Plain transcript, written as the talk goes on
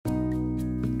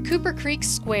Cooper Creek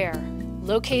Square,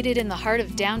 located in the heart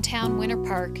of downtown Winter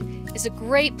Park, is a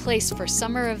great place for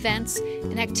summer events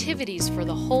and activities for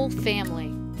the whole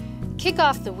family. Kick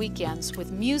off the weekends with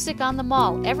music on the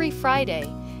mall every Friday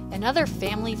and other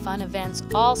family fun events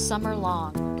all summer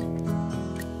long.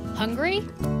 Hungry?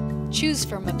 Choose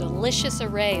from a delicious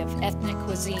array of ethnic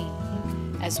cuisine,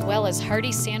 as well as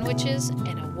hearty sandwiches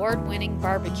and award-winning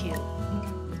barbecue.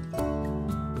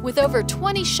 With over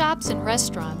 20 shops and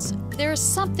restaurants, there is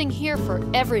something here for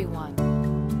everyone.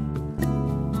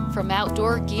 From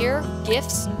outdoor gear,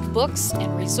 gifts, books,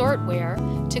 and resort wear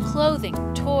to clothing,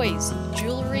 toys,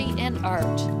 jewelry, and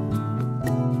art.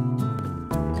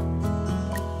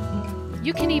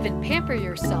 You can even pamper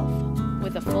yourself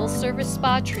with a full-service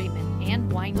spa treatment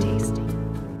and wine tasting.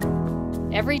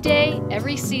 Every day,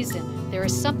 every season, there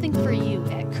is something for you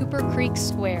at Cooper Creek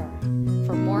Square.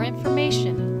 For more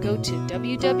information, go to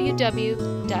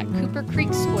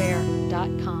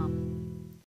www.coopercreeksquare.com.